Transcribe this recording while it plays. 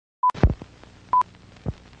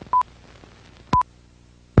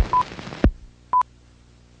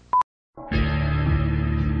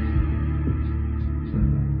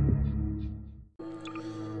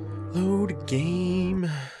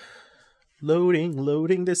Game. Loading,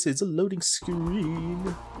 loading. This is a loading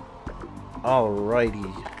screen.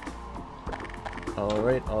 Alrighty.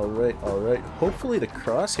 Alright. Hopefully the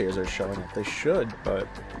crosshairs are showing up. They should, but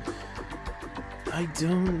I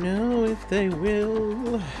don't know if they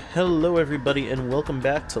will. Hello everybody and welcome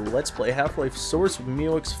back to Let's Play Half-Life Source with me,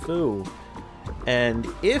 OXFoo. And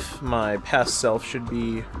if my past self should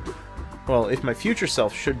be... well, if my future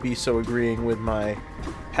self should be so agreeing with my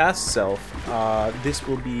past self, this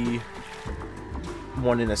will be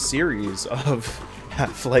one in a series of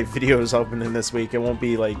Half-Life videos opening this week. It won't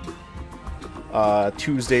be like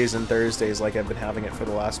Tuesdays and Thursdays like I've been having it for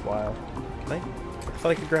the last while. I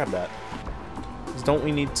thought I could grab that. Don't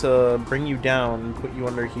we need to bring you down and put you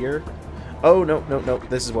under here? Oh, no.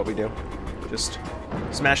 This is what we do. Just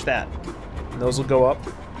smash that. And those will go up.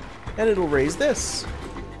 And it'll raise this.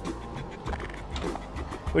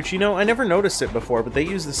 Which, you know, I never noticed it before, but they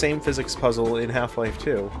use the same physics puzzle in Half-Life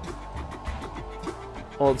 2.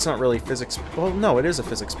 Well, it's not really physics... well, no, it is a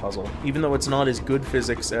physics puzzle. Even though it's not as good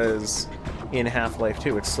physics as in Half-Life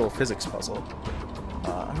 2, it's still a physics puzzle.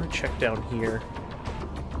 I'm gonna check down here.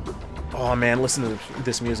 Oh man, listen to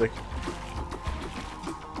this music.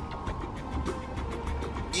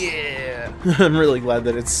 Yeah! I'm really glad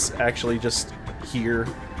that it's actually just here.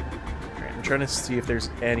 Alright, I'm trying to see if there's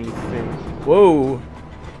anything... whoa!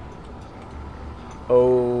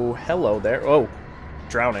 Oh, hello there. Oh,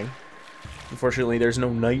 drowning. Unfortunately, there's no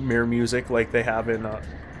nightmare music like they have in,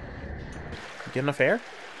 get enough air?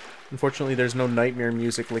 Unfortunately, there's no nightmare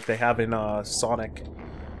music like they have in, Sonic.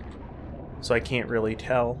 So I can't really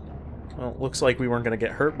tell. Well, it looks like we weren't gonna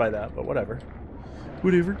get hurt by that, but whatever.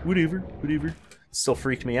 Whatever. It still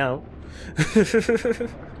freaked me out.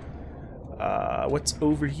 What's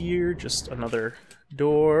over here? Just another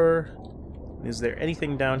door. Is there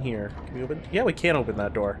anything down here? Can we open? Yeah, we can open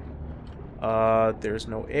that door. There's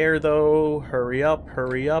no air, though. Hurry up.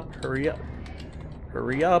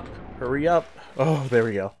 Oh, there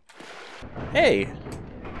we go. Hey!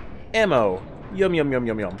 Ammo! Yum.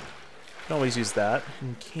 Can always use that.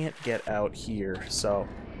 And can't get out here, so...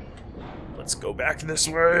 let's go back this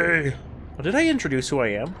way! Well, did I introduce who I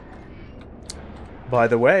am? By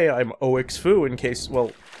the way, I'm OXFoo, in case...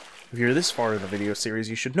 well, if you're this far in the video series,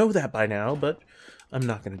 you should know that by now, but I'm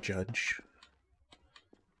not gonna judge.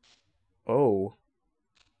 Oh.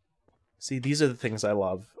 See, these are the things I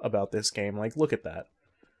love about this game. Like, look at that.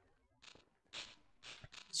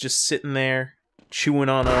 It's just sitting there, chewing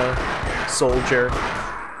on a soldier,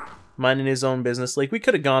 minding his own business. Like, we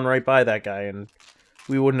could have gone right by that guy, and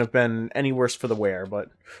we wouldn't have been any worse for the wear, but...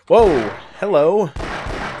 whoa! Hello!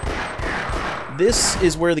 This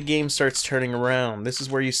is where the game starts turning around. This is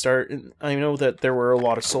where you start... I know that there were a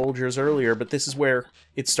lot of soldiers earlier, but this is where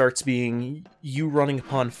it starts being you running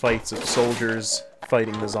upon fights of soldiers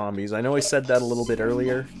fighting the zombies. I know I said that a little bit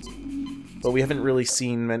earlier, but we haven't really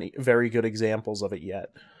seen many very good examples of it yet.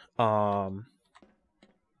 But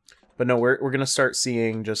no, we're gonna start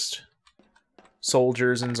seeing just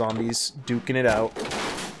soldiers and zombies duking it out,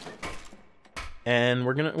 and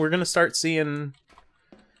we're gonna start seeing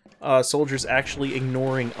soldiers actually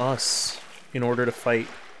ignoring us in order to fight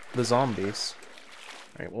the zombies.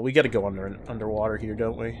 All right, well, we got to go underwater here,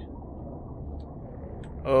 don't we?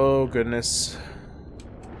 Oh goodness.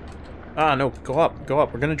 Ah, no, go up.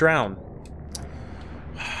 We're gonna drown.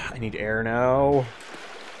 I need air now.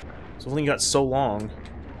 It's only got so long,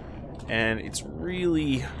 and it's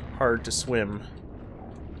really hard to swim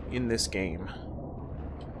in this game.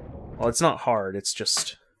 Well, it's not hard, it's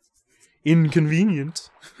just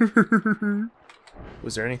inconvenient.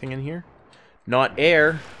 Was there anything in here? Not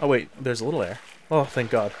air. Oh wait, there's a little air. Oh,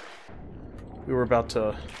 thank God. We were about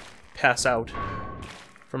to pass out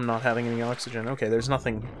from not having any oxygen. Okay, there's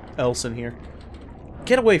nothing else in here.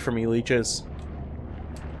 Get away from me, leeches.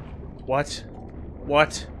 What?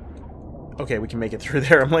 Okay, we can make it through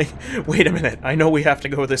there. I'm like, wait a minute. I know we have to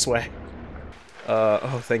go this way.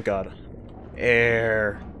 Oh, thank God.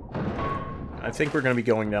 Air. I think we're gonna be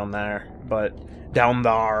going down there, but down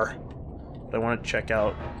there. But I want to check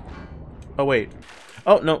out. Oh wait.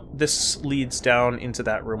 Oh no, this leads down into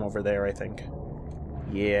that room over there, I think.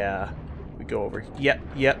 Yeah. We go over. Yep.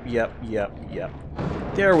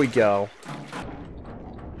 There we go.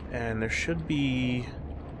 And there should be.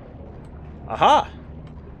 Aha!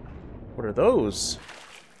 What are those?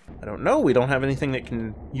 I don't know. We don't have anything that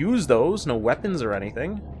can use those. No weapons or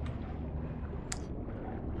anything.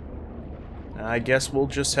 I guess we'll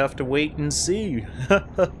just have to wait and see.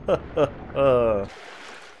 Alright.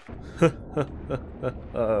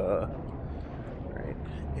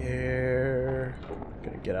 Air.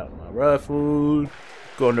 Gonna get out my rifle.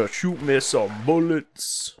 Gonna shoot me some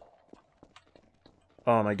bullets.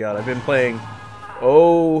 Oh my god, I've been playing.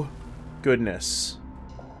 Oh goodness.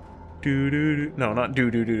 Do do do. No, not do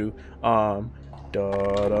do do do. Da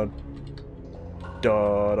dun.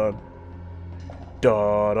 Da dun.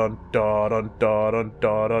 Da dun da dun da dun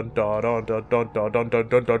da dun da dun da dun da dun da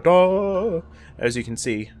dun da da. As you can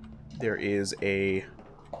see, there is a.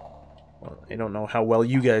 Well, I don't know how well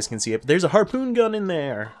you guys can see it, but there's a harpoon gun in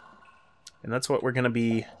there, and that's what we're gonna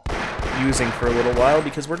be using for a little while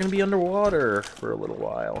because we're gonna be underwater for a little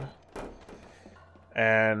while.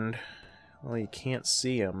 And well, you can't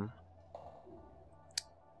see him.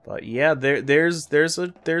 But yeah, there's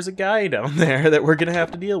a guy down there that we're gonna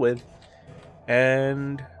have to deal with,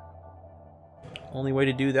 and only way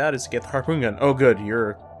to do that is to get the harpoon gun. Oh, good,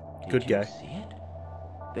 you're a good guy. Did you see it?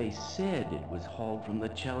 They said it was hauled from the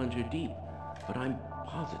Challenger Deep, but I'm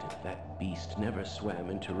positive that beast never swam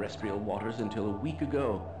in terrestrial waters until a week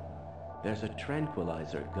ago. There's a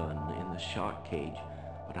tranquilizer gun in the shark cage,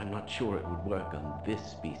 but I'm not sure it would work on this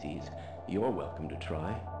species. You're welcome to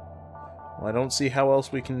try. Well, I don't see how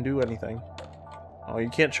else we can do anything. Oh, you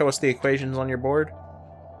can't show us the equations on your board?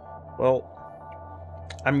 Well,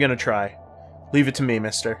 I'm gonna try. Leave it to me,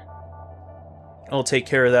 mister. I'll take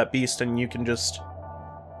care of that beast and you can just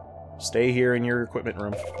stay here in your equipment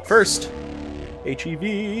room. First,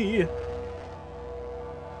 HEV.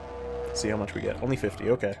 See how much we get. Only 50,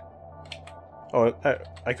 okay. Oh,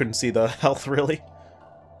 I couldn't see the health, really.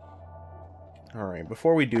 Alright,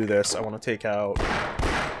 before we do this, I want to take out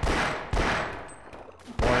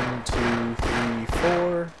 1, 2, 3,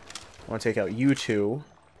 4. I want to take out you two.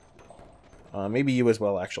 Maybe you as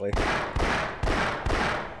well, actually.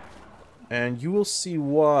 And you will see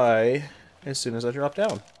why as soon as I drop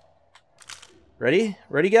down. Ready?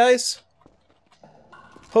 Ready, guys?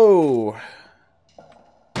 Ho!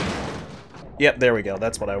 Yep, there we go.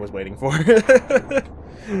 That's what I was waiting for.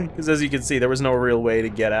 Because as you can see, there was no real way to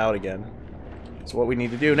get out again. So what we need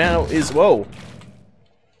to do now is... Whoa!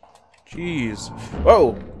 Jeez.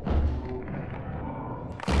 Whoa!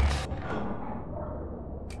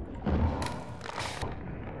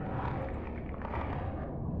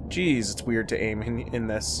 Jeez, it's weird to aim in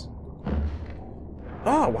this.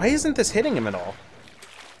 Oh, why isn't this hitting him at all?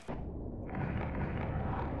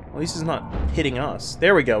 At least he's not hitting us.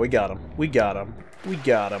 There we go, we got him. We got him. We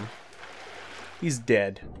got him. He's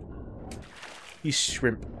dead. He's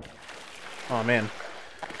shrimp. Oh man.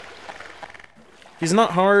 He's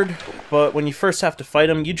not hard, but when you first have to fight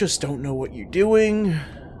him, you just don't know what you're doing.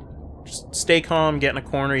 Just stay calm, get in a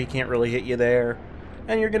corner, he can't really hit you there,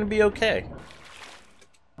 and you're gonna be okay.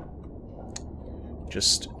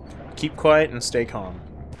 Just keep quiet and stay calm.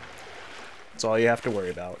 That's all you have to worry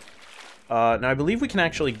about. Now, I believe we can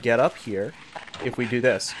actually get up here if we do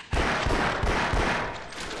this.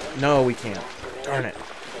 No, we can't. Darn it.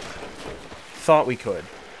 Thought we could.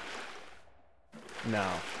 No.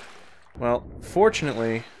 Well,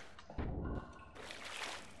 fortunately...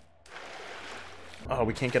 Oh,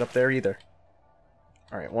 we can't get up there either.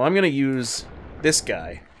 Alright, well, I'm going to use this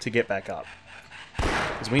guy to get back up.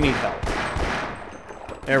 Because we need help.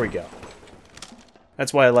 There we go.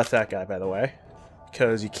 That's why I left that guy, by the way.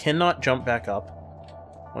 Because you cannot jump back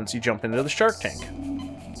up once you jump into the shark tank.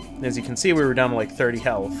 As you can see, we were down to like 30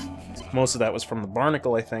 health. Most of that was from the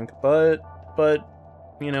barnacle, I think. But,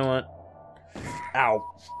 you know what? Ow.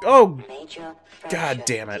 Oh! God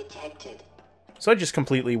damn it. So I just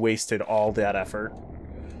completely wasted all that effort.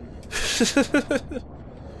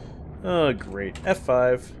 Oh, great.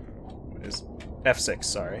 F5. Is F6,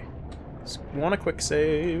 sorry. Just want a quick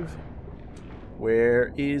save.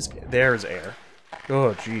 Where is... There's air.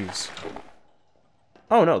 Oh, jeez.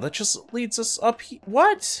 Oh, no, that just leads us up here.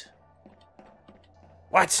 What?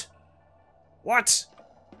 What? What?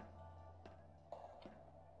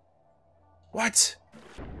 What?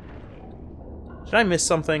 Did I miss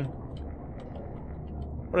something?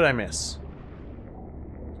 What did I miss?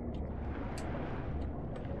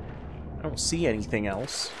 I don't see anything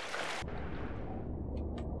else.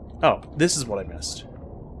 Oh, this is what I missed.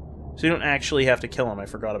 So you don't actually have to kill him, I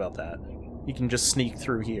forgot about that. You can just sneak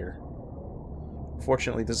through here.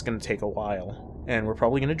 Fortunately, this is going to take a while. And we're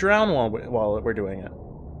probably going to drown while we're doing it.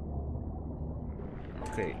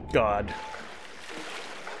 Okay, God.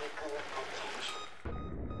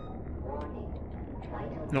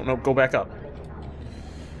 No, no, go back up.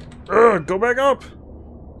 Ugh, go back up!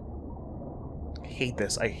 I hate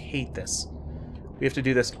this, I hate this. We have to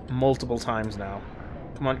do this multiple times now.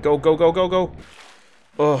 Come on, go, go, go, go, go!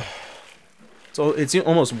 Ugh. So it's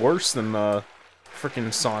almost worse than the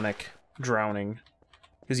frickin' Sonic drowning.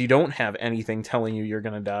 Because you don't have anything telling you you're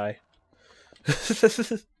gonna die.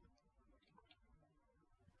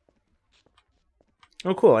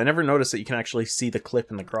 Oh, cool. I never noticed that you can actually see the clip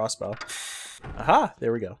in the crossbow. Aha!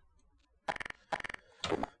 There we go.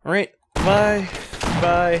 Alright. Bye.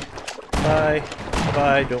 Bye. Bye.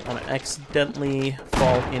 Bye. Don't want to accidentally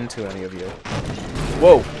fall into any of you.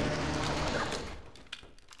 Whoa!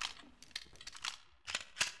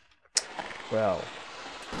 Well.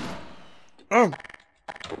 Oh!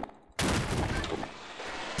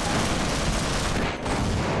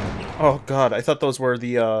 Oh god, I thought those were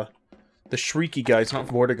the shrieky guys, not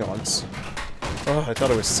Vortigons. Oh, I thought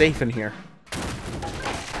I was safe in here.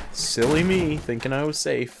 Silly me, thinking I was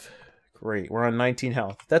safe. Great, we're on 19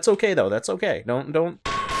 health. That's okay though, that's okay. Don't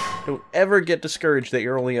ever get discouraged that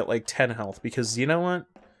you're only at like 10 health, because you know what?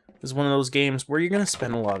 This is one of those games where you're gonna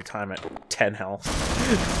spend a lot of time at 10 health.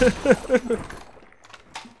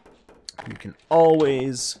 You can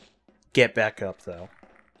always get back up though.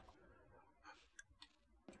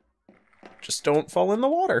 Just don't fall in the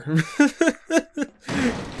water.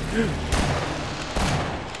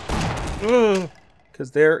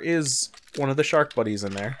 Because there is one of the shark buddies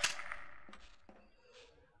in there.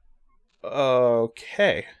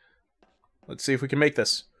 Okay. Let's see if we can make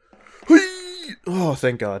this. Oh,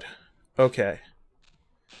 thank God. Okay.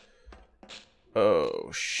 Oh,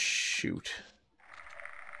 shoot.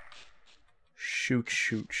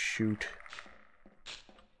 Shoot.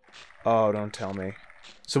 Oh, don't tell me.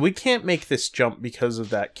 So we can't make this jump because of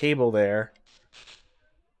that cable there.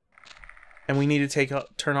 And we need to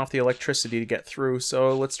turn off the electricity to get through.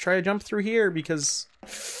 So let's try to jump through here because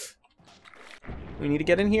we need to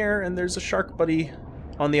get in here and there's a shark buddy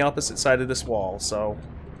on the opposite side of this wall. So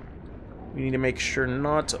we need to make sure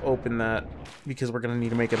not to open that because we're going to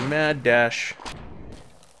need to make a mad dash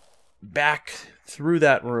back through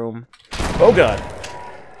that room. Oh God!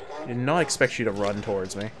 I did not expect you to run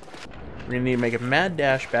towards me. We're gonna need to make a mad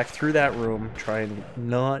dash back through that room, try and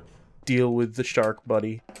not deal with the shark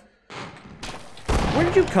buddy. Where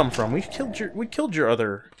did you come from? We killed your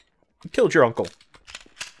uncle.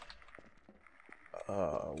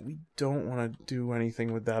 We don't want to do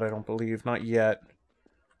anything with that, I don't believe. Not yet.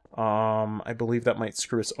 I believe that might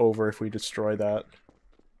screw us over if we destroy that.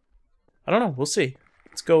 I don't know, we'll see.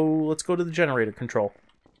 Let's go to the generator control.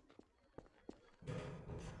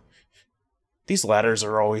 These ladders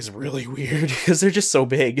are always really weird because they're just so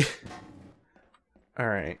big.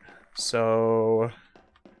 Alright, so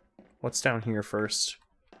what's down here first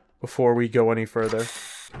before we go any further?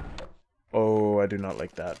 Oh, I do not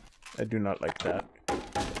like that. I do not like that.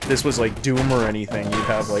 If this was like Doom or anything, you'd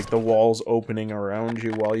have like the walls opening around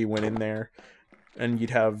you while you went in there. And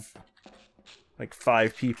you'd have like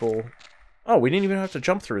 5 people. Oh, we didn't even have to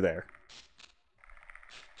jump through there.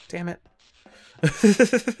 Damn it.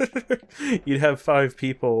 You'd have 5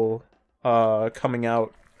 people coming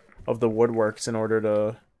out of the woodworks in order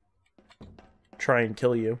to try and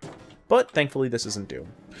kill you. But thankfully this isn't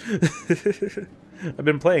Doom. I've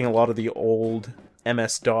been playing a lot of the old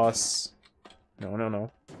MS-DOS.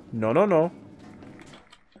 No.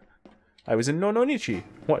 I was in No Nichi.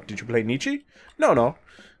 What, did you play Nichi? No.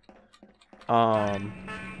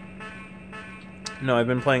 No, I've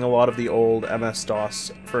been playing a lot of the old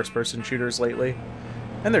MS-DOS first-person shooters lately,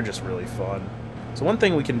 and they're just really fun. So one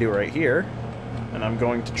thing we can do right here, and I'm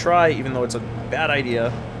going to try, even though it's a bad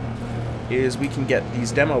idea, is we can get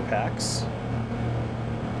these demo packs.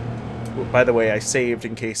 Well, by the way, I saved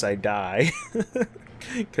in case I die,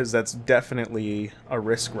 because that's definitely a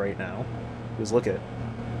risk right now. Because look at it.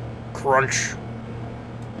 Crunch!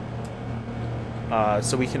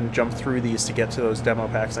 So we can jump through these to get to those demo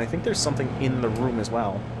packs, and I think there's something in the room as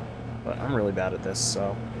well. But I'm really bad at this,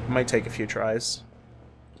 so it might take a few tries.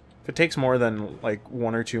 If it takes more than, like,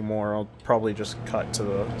 1 or 2 more, I'll probably just cut to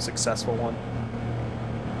the successful one.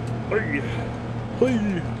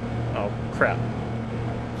 Oh, crap.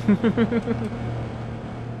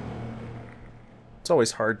 It's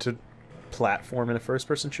always hard to platform in a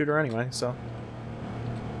first-person shooter anyway, so...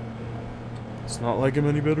 It's not like I'm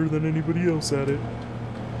any better than anybody else at it.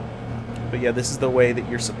 But yeah, this is the way that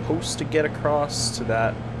you're supposed to get across to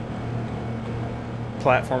that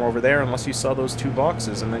platform over there, unless you saw those 2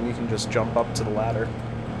 boxes, and then you can just jump up to the ladder.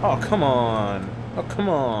 Oh, come on! Oh, come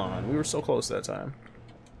on! We were so close that time.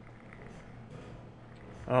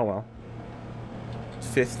 Oh, well.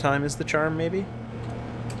 5th time is the charm, maybe?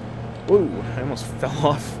 Whoa, I almost fell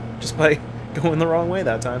off just by going the wrong way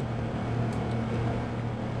that time.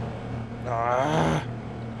 Ah!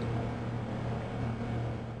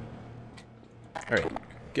 Alright,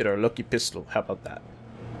 get our lucky pistol. How about that?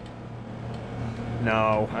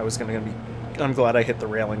 No, I was gonna be I'm glad I hit the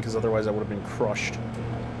railing, because otherwise I would have been crushed.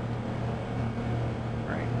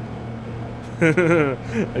 Alright.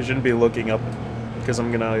 I shouldn't be looking up, because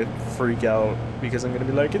I'm gonna freak out, because I'm gonna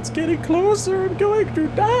be like, it's getting closer, I'm going to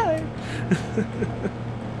die!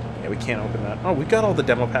 Yeah, we can't open that. Oh, we got all the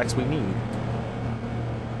demo packs we need.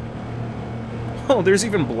 Oh, there's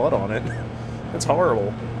even blood on it. That's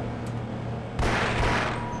horrible.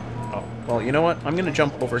 Oh, well, you know what? I'm gonna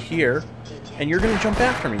jump over here, and you're gonna jump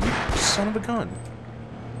after me, you son of a gun.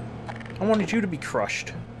 I wanted you to be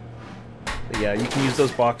crushed. But yeah, you can use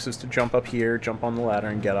those boxes to jump up here, jump on the ladder,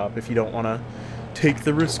 and get up if you don't want to take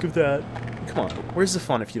the risk of that. Come on, where's the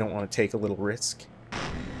fun if you don't want to take a little risk?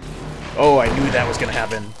 Oh, I knew that was gonna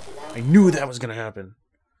happen. I knew that was gonna happen.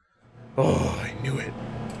 Oh, I knew it.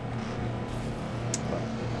 Well,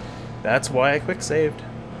 that's why I quick saved.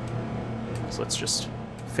 So let's just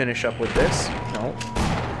finish up with this. No.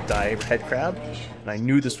 Die head crab. And I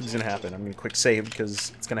knew this was gonna happen. I'm gonna quick save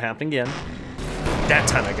because it's gonna happen again. That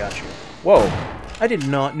time I got you. Whoa. I did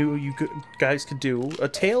not know you guys could do a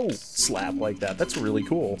tail slap like that. That's really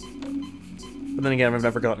cool. But then again, I've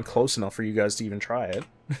never gotten close enough for you guys to even try it.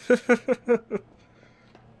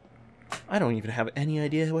 I don't even have any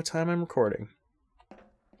idea what time I'm recording.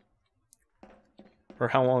 Or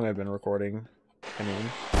how long I've been recording. I mean...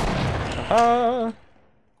 Haha!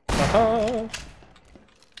 Haha!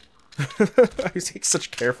 I take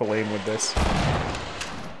such careful aim with this.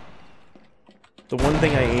 The one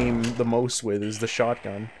thing I aim the most with is the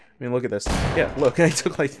shotgun. I mean, look at this. Yeah, look, I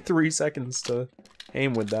took like 3 seconds to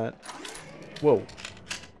aim with that. Whoa.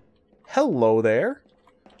 Hello there.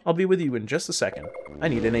 I'll be with you in just a second. I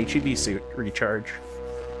need an HEV suit recharge.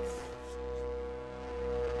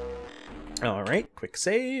 Alright, quick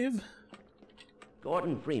save.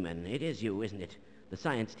 Gordon Freeman, it is you, isn't it? The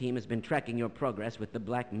science team has been tracking your progress with the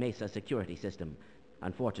Black Mesa security system.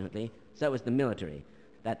 Unfortunately, so is the military.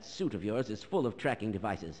 That suit of yours is full of tracking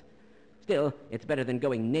devices. Still, it's better than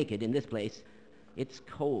going naked in this place. It's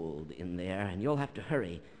cold in there, and you'll have to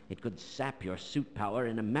hurry. It could sap your suit power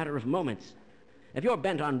in a matter of moments. If you're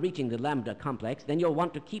bent on reaching the Lambda complex, then you'll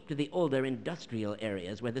want to keep to the older industrial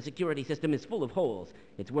areas where the security system is full of holes.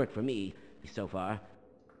 It's worked for me so far.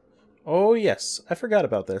 Oh yes, I forgot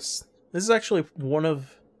about this. This is actually one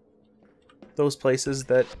of those places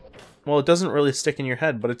that, well, it doesn't really stick in your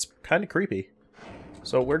head, but it's kind of creepy.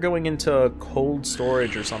 So we're going into cold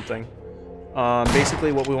storage or something.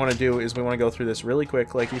 Basically what we want to do is we want to go through this really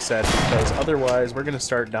quick, like you said, because otherwise we're going to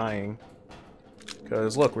start dying.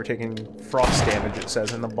 Because, look, we're taking frost damage, it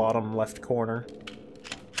says, in the bottom left corner.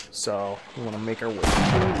 So, we want to make our way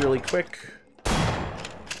through really quick.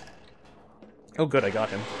 Oh, good, I got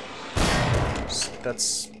him.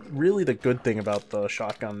 That's really the good thing about the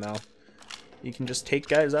shotgun now. You can just take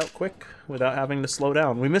guys out quick without having to slow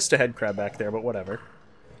down. We missed a head crab back there, but whatever.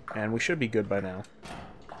 And we should be good by now.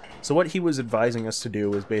 So what he was advising us to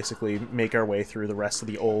do is basically make our way through the rest of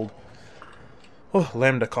the old... Oh,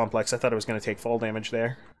 Lambda complex. I thought I was going to take fall damage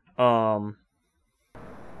there. Well,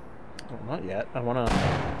 not yet. I want to...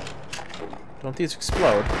 Don't these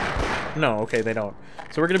explode? No, okay, they don't.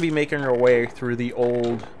 So we're going to be making our way through the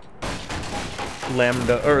old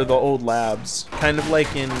Lambda, or the old labs. Kind of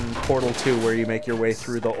like in Portal 2, where you make your way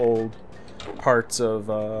through the old parts of,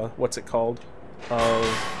 what's it called? Oh,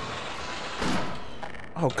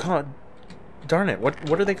 god. Darn it,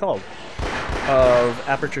 what are they called? Of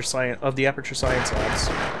the Aperture Science labs.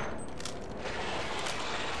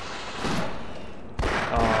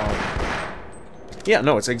 Yeah,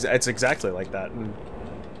 no, it's exactly like that. And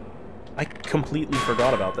I completely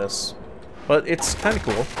forgot about this, but it's kind of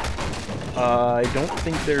cool. I don't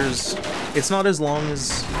think there's... It's not as long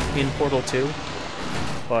as in Portal 2,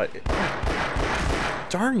 but...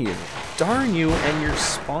 Darn you. Darn you, and you're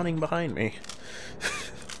spawning behind me.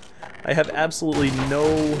 I have absolutely no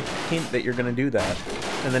hint that you're going to do that.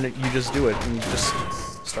 And then you just do it, and you just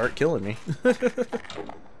start killing me.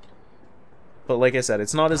 But like I said,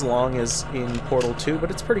 it's not as long as in Portal 2, but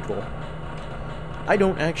it's pretty cool. I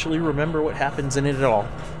don't actually remember what happens in it at all.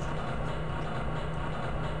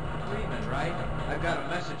 Freeman, right? I've got a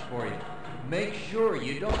message for you. Make sure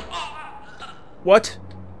you don't... What?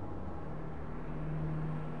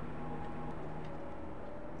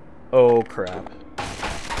 Oh, crap.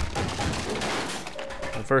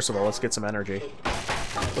 Well, first of all, let's get some energy.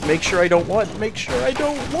 But make sure I don't what? Make sure I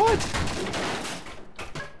don't what?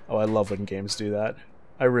 Oh, I love when games do that.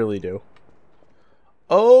 I really do.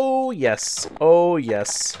 Oh, yes. Oh,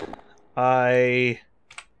 yes. I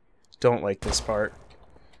don't like this part.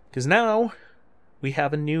 Because now, we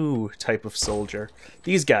have a new type of soldier.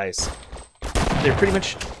 These guys. They're pretty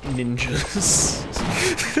much ninjas.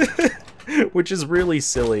 which is really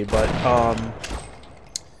silly, but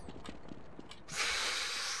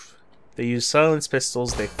they use silenced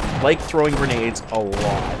pistols, they like throwing grenades a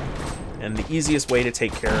lot, and the easiest way to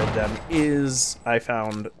take care of them is, I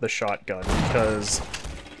found, the shotgun, because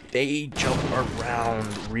they jump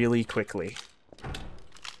around really quickly.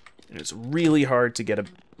 And it's really hard to get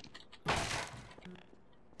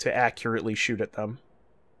to accurately shoot at them.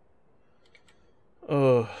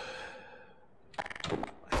 Oh,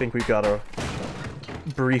 I think we've got a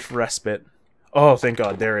brief respite. Oh, thank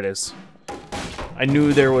God, there it is. I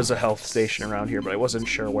knew there was a health station around here, but I wasn't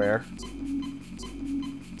sure where.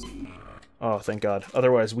 Oh, thank God.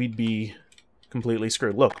 Otherwise, we'd be completely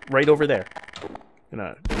screwed. Look, right over there.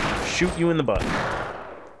 Gonna shoot you in the butt.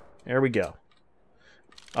 There we go.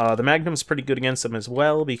 The Magnum's pretty good against them as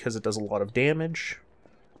well, because it does a lot of damage.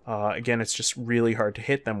 Again, it's just really hard to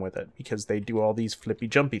hit them with it, because they do all these flippy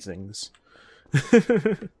jumpy things.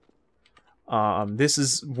 This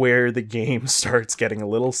is where the game starts getting a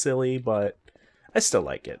little silly, but I still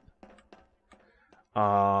like it.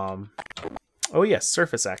 Oh yes,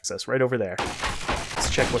 surface access, right over there. Let's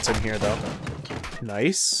check what's in here, though.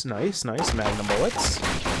 Nice, nice, nice. Magnum bullets.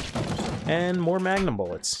 And more Magnum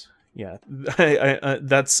bullets. Yeah,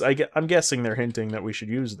 I'm guessing they're hinting that we should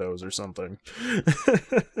use those or something.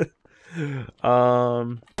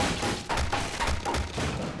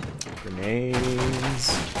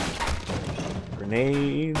 Grenades.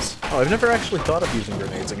 Grenades. Oh, I've never actually thought of using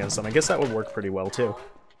grenades against them. I guess that would work pretty well, too.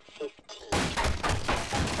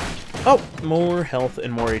 Oh, more health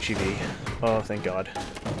and more HEV. Oh, thank God.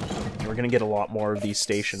 We're gonna get a lot more of these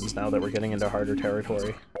stations now that we're getting into harder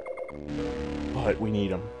territory. But we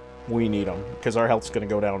need them. We need them, because our health's gonna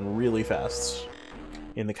go down really fast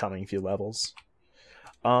in the coming few levels.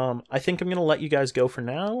 I think I'm gonna let you guys go for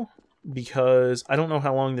now, because I don't know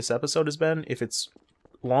how long this episode has been. If it's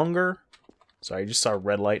longer... Sorry, I just saw a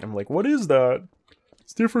red light, and I'm like, what is that?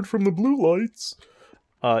 It's different from the blue lights.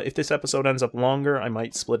 If this episode ends up longer, I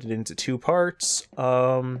might split it into 2 parts.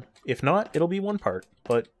 If not, it'll be 1 part,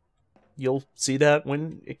 but you'll see that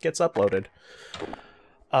when it gets uploaded.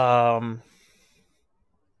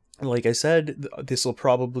 Like I said, this will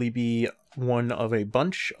probably be one of a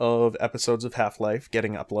bunch of episodes of Half-Life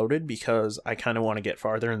getting uploaded, because I kind of want to get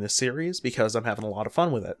farther in this series, because I'm having a lot of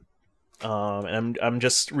fun with it. And I'm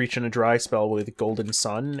just reaching a dry spell with Golden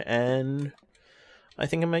Sun, and I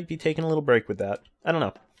think I might be taking a little break with that. I don't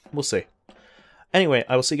know. We'll see. Anyway,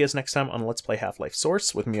 I will see you guys next time on Let's Play Half-Life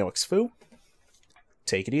Source with Meowxfu.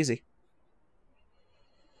 Take it easy.